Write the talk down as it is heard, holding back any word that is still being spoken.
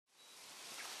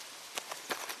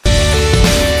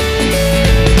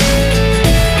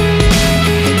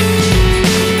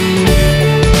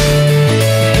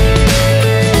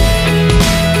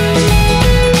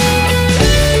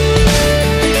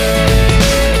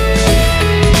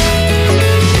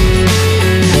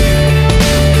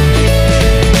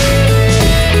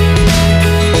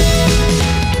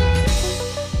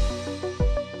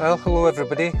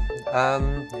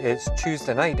everybody. It's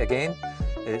Tuesday night again.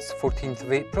 It's 14th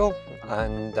of April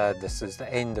and this is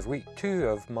the end of week 2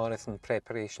 of marathon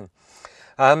preparation.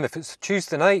 If it's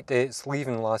Tuesday night, it's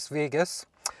Leven Las Vegas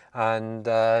and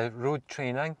road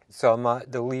training. So I'm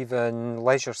at the Leven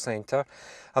Leisure Centre.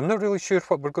 I'm not really sure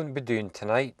what we're going to be doing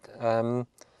tonight.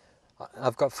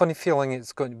 I've got a funny feeling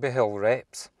it's going to be hill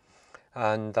reps,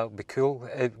 and that'll be cool.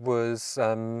 It was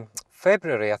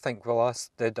February, I think,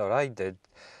 I did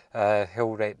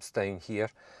hill reps down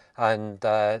here, and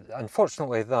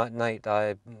unfortunately that night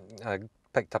I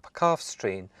picked up a calf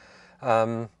strain.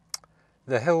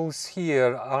 The hills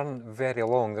here aren't very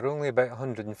long, they're only about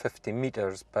 150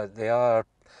 metres, but they are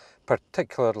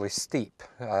particularly steep,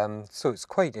 so it's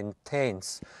quite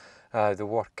intense, the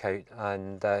workout,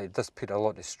 and it does put a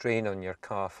lot of strain on your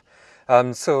calf.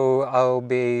 So I'll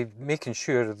be making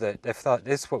sure that if that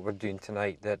is what we're doing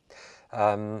tonight, that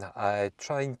I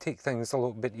try and take things a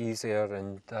little bit easier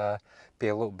and be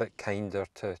a little bit kinder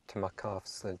to my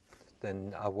calves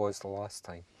than I was the last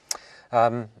time.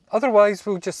 Otherwise,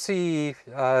 we'll just see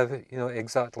you know,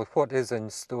 exactly what is in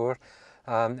store.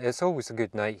 It's always a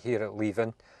good night here at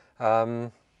Leven.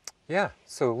 Yeah,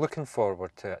 so looking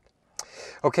forward to it.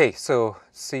 Okay, so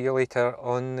see you later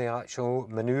on the actual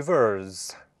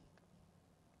manoeuvres.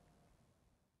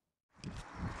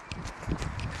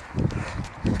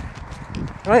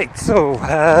 Right, so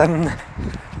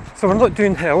we're not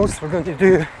doing hills, we're going to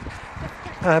do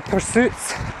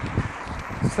pursuits.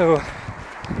 So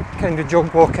kind of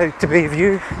jog walk out to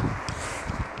Bayview,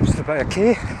 which is about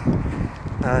okay,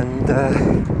 and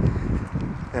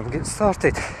then we'll get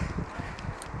started.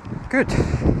 Good. I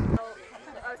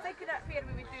was thinking that where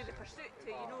we would do the pursuit to,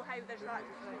 you know how there's that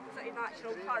sort of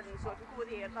natural turn, so if we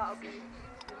go there, that'll be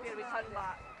where we turn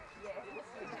back. Yeah.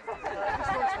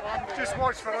 Just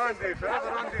watch for Andy. If ever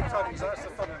Andy turns, that's the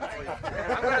turning point.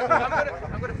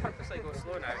 I'm going to purposely go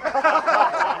slow now.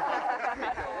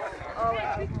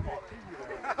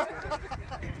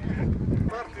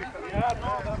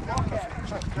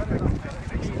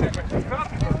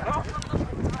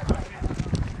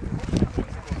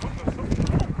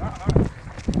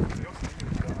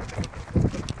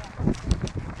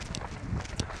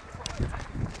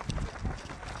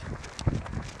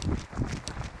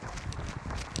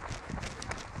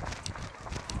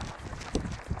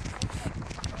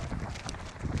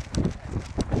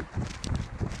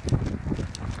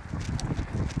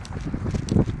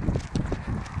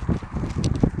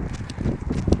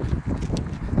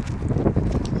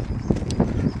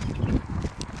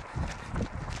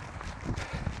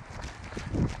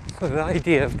 So the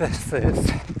idea of this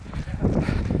is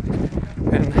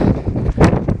when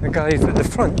the guys at the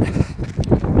front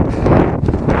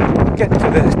get to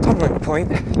the turning point,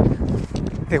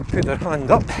 they'll put their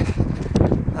hand up,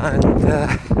 and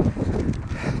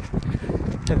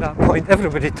at that point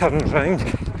everybody turns round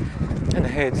and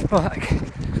heads back.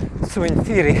 So in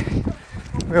theory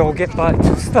we all get back to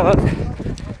the start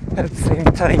at the same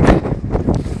time.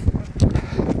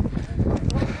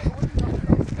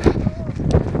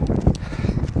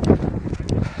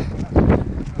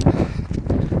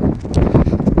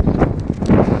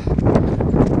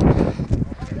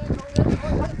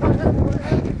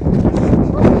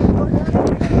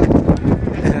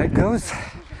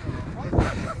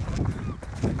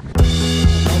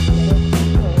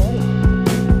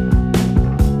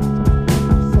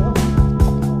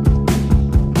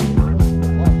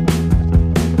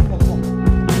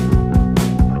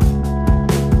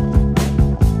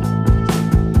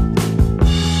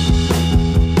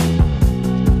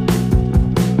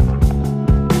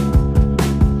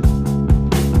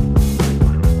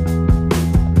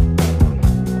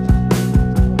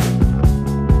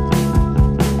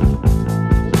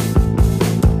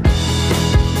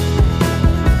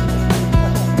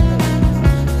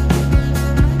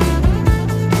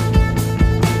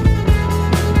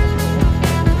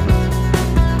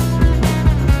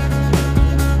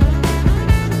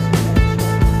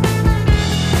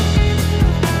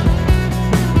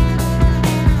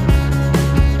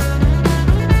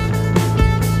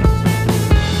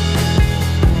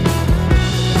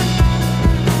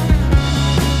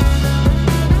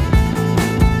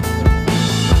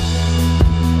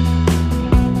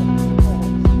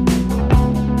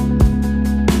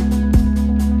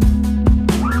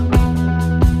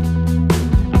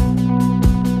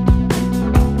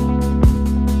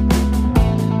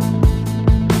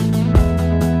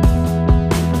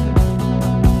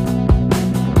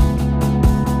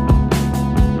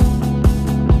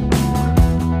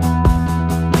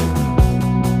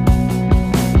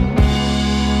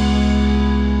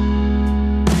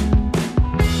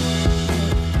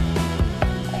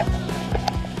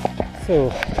 So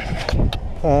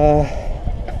that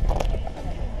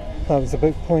was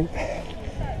about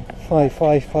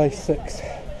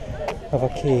 0.5556 of a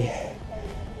K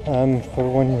for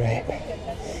one rep,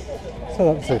 so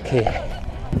that was okay.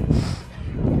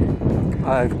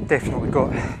 I've definitely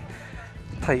got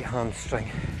tight hamstring,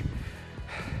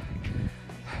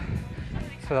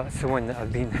 so that's the one that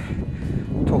I've been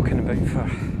talking about for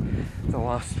the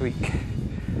last week.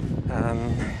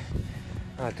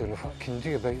 I don't know what I can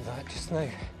do about that just now.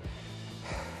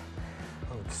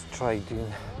 I'll just try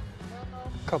doing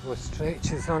a couple of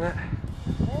stretches on it.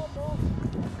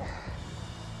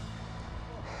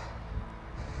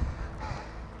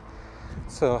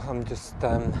 So I'm just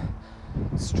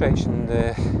stretching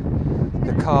the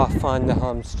calf and the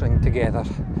hamstring together.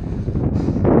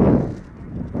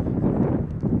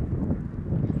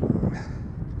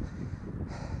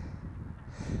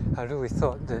 I really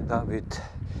thought that that would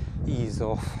ease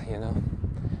off, you know.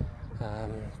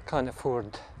 Can't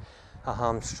afford a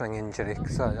hamstring injury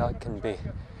because that can be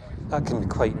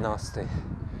quite nasty.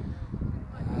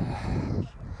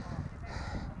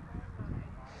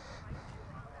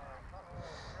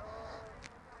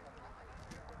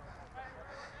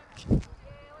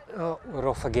 Oh, we're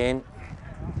off again.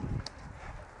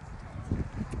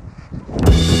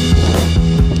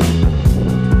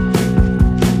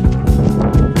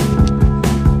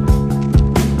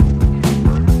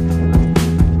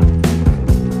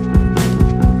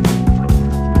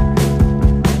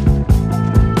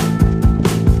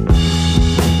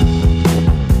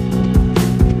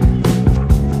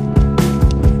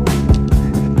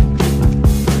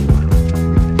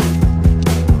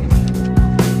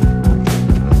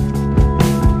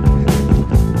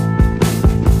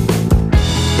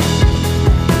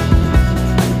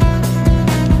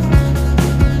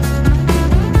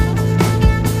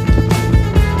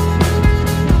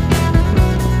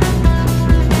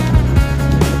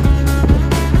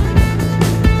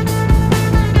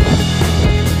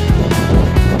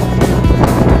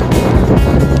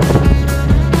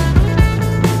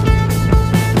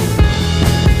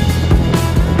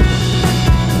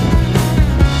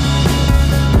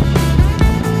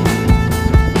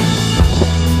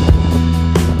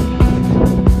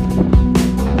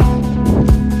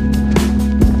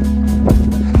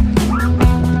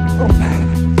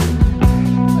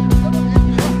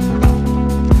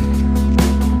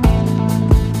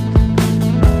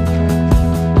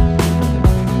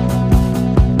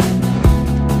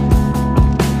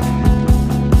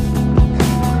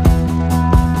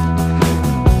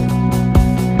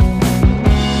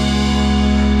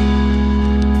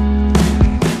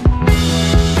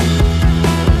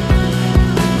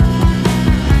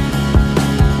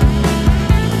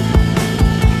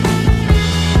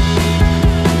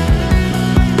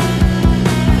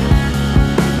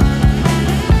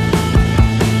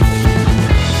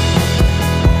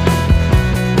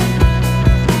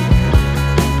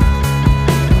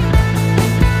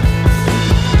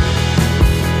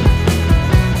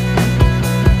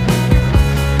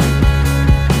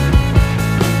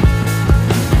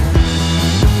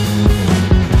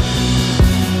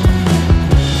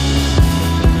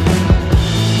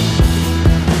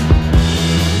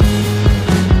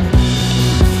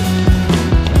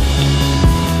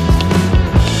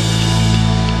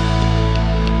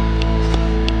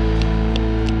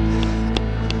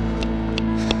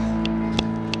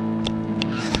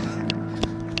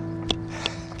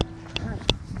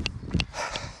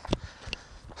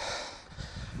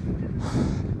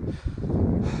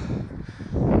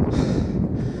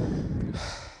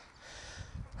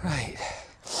 Right,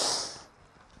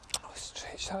 I'll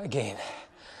stretch that again.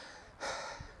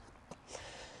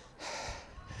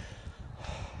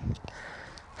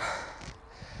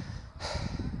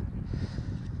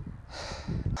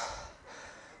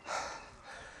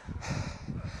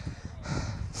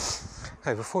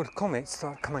 Now, before the comments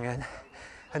start coming in,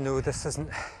 I know this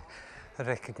isn't a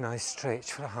recognised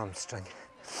stretch for a hamstring,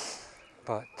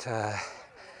 but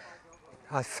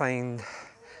I find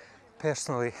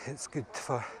personally it's good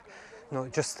for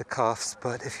not just the calves,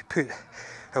 but if you put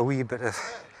a wee bit of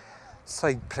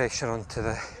side pressure onto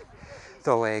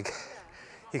the leg,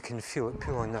 you can feel it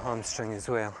pull on the hamstring as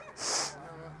well.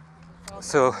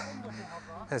 So,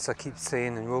 as I keep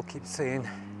saying and will keep saying,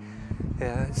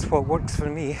 yeah, it's what works for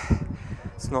me.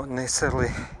 It's not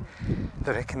necessarily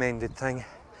the recommended thing,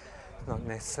 not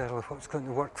necessarily what's going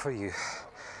to work for you.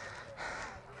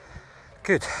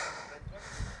 Good.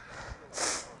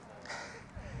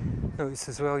 Notice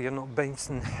as well you're not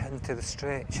bouncing into the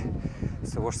stretch.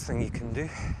 It's the worst thing you can do,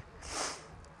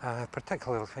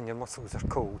 particularly when your muscles are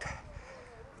cold.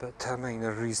 but mine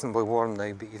are reasonably warm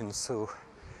now, but even so.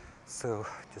 So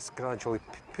just gradually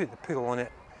put the pull on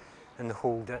it and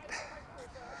hold it.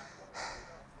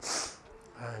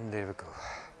 And there we go.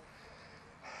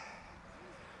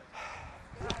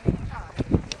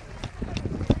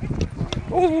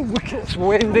 Oh, look, it's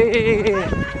windy!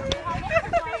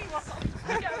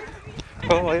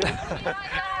 Oh, like that.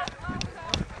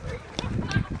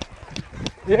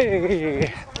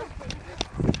 Yay!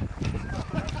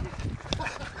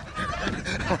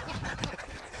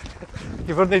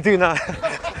 You weren't doing that.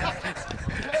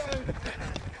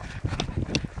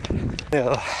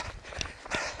 Yeah.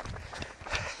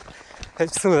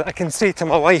 It's so that I can say to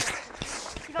my wife,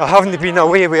 I haven't been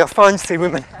away with a fancy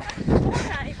woman.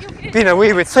 Been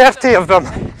away with 30 of them.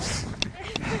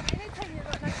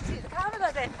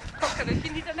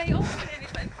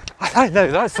 I think now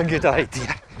that's a good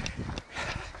idea.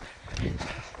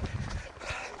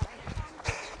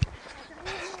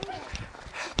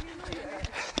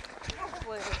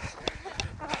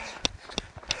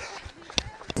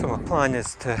 So my plan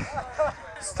is to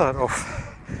start off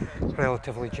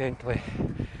relatively gently.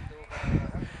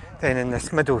 Then in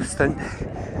this middle stint,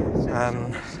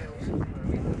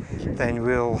 then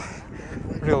we'll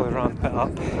really ramp it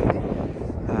up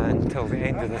until the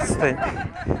end of the stint.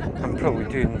 I'm probably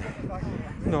doing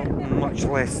not much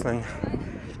less than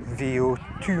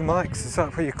VO2 max, is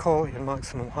that what you call it, your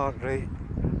maximum heart rate?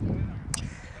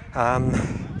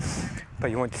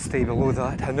 But you want to stay below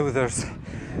that. I know there's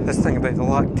this thing about the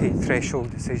lactate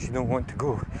threshold that says you don't want to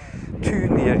go too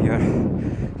near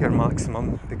your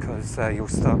maximum because you'll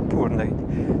start pouring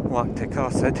out lactic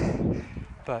acid.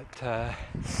 But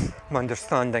my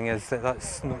understanding is that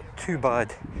that's not too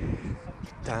bad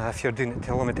if you're doing it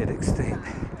to a limited extent.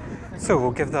 So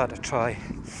we'll give that a try,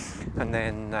 and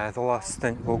then the last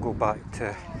stint we'll go back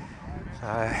to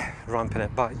ramping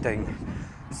it back down,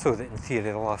 so that in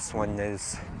theory the last one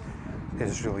is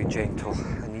really gentle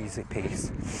and easy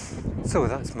pace. So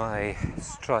that's my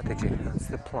strategy, that's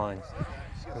the plan.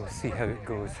 We'll see how it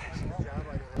goes.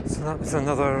 So that was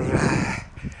another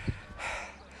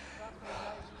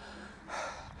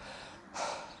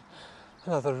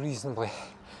reasonably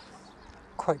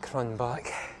quick run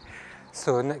back.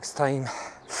 So next time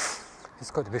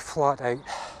it's got to be flat out.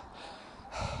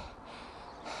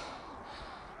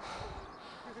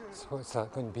 So what's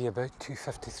that going to be, about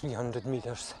 250, 300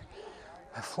 metres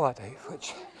flat out,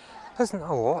 which isn't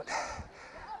a lot,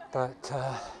 but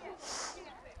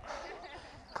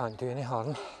can't do any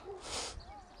harm.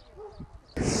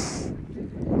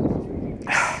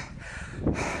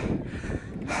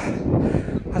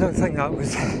 I don't think that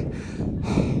was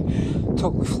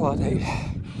totally flat out,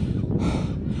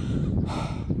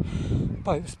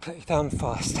 but it was pretty damn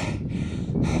fast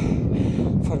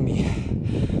for me.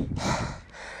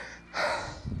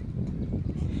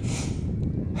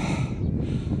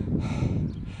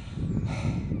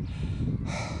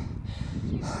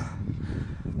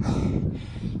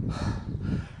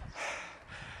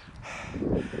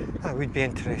 That would be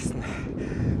interesting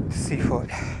to see what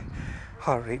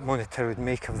heart rate monitor would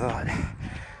make of that,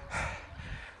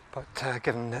 but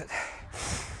given that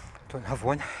I don't have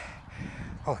one,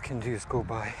 all I can do is go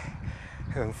by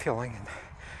how I'm feeling, and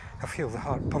I feel the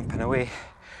heart pumping away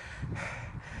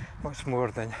much more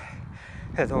than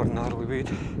it ordinarily would,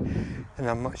 and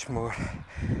I'm much more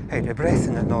out of breath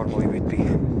than it normally would be.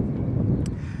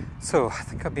 So I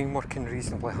think I've been working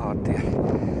reasonably hard there.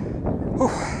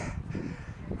 Oh,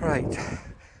 right.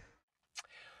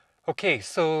 Okay,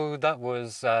 so that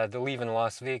was the Leven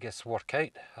Las Vegas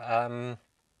workout.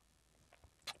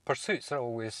 Pursuits are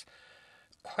always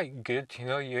quite good, you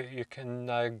know. You can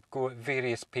go at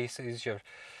various paces.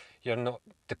 You're not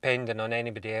dependent on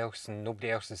anybody else, and nobody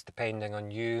else is depending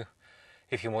on you.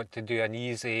 If you want to do an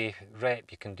easy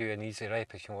rep, you can do an easy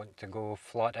rep. If you want to go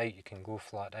flat out, you can go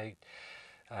flat out.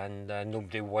 And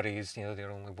nobody worries, you know,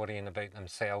 they're only worrying about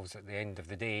themselves at the end of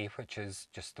the day, which is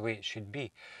just the way it should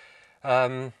be.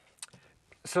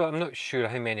 So I'm not sure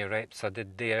how many reps I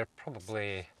did there,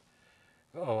 probably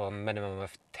a minimum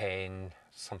of 10,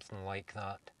 something like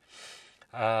that.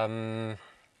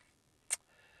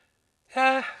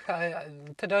 Yeah,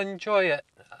 did I enjoy it?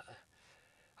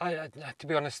 To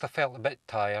be honest, I felt a bit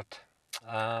tired.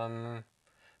 Not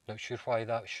sure why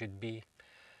that should be,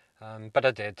 but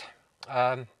I did.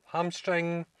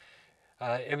 Hamstring,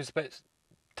 it was a bit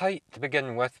tight to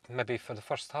begin with, maybe for the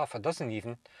first half a dozen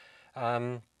even.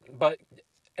 But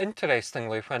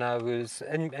interestingly, when I was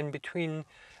in between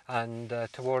and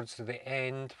towards the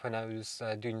end, when I was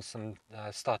doing some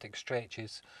static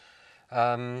stretches,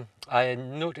 I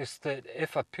noticed that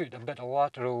if I put a bit of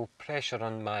lateral pressure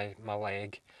on my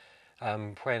leg,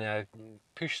 When I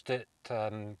pushed it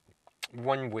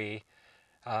one way,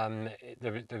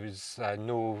 there was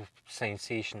no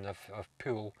sensation of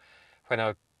pull. When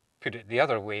I put it the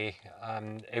other way,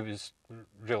 it was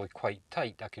really quite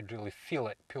tight. I could really feel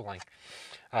it pulling.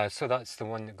 So that's the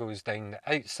one that goes down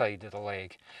the outside of the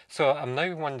leg. So I'm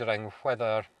now wondering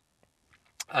whether,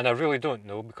 and I really don't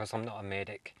know because I'm not a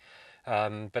medic,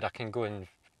 but I can go and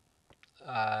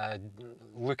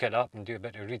look it up and do a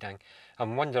bit of reading.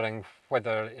 I'm wondering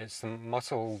whether it's the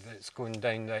muscle that's going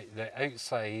down the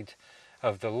outside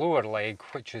of the lower leg,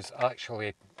 which is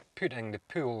actually putting the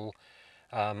pull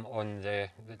on the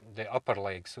upper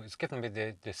leg. So it's giving me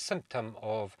the symptom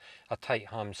of a tight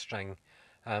hamstring,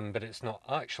 but it's not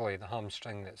actually the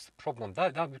hamstring that's the problem.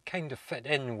 That would kind of fit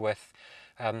in with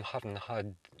having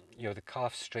had, you know, the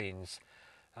calf strains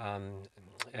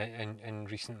in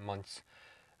recent months.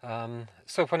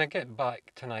 So when I get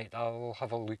back tonight, I'll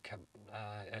have a look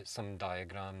at some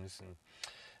diagrams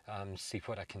and see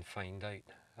what I can find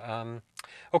out.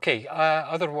 Okay,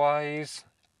 otherwise,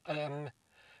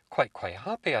 quite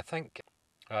happy, I think.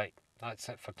 Right, that's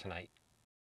it for tonight.